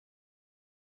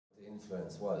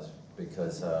influence was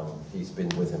because he's been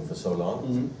with him for so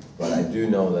long. But I do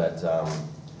know that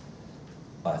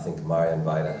I think Marian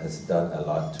Vajda has done a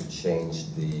lot to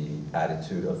change the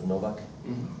attitude of Novak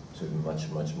to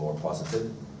much more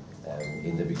positive. And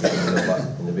in the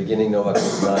beginning, Novak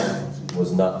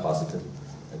was not positive,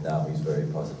 and now he's very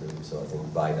positive. So I think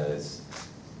Vajda is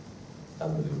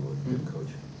unbelievable good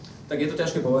coach. Tak je to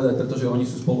ťažké povedať, pretože oni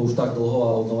sú spolu už tak dlho a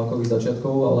od Novakových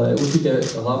začiatkov, ale určite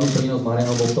hlavný prínos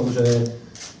Mariana bol v tom, že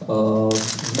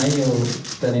zmenil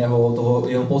ten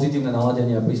jeho pozitívne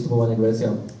naladenie a pristupovanie k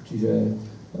veciam. Čiže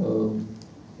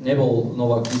nebol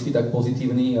Novak vždy tak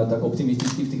pozitívny a tak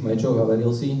optimistický v tých mečoch a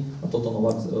veril si, a toto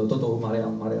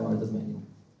Marian Vajda zmenil.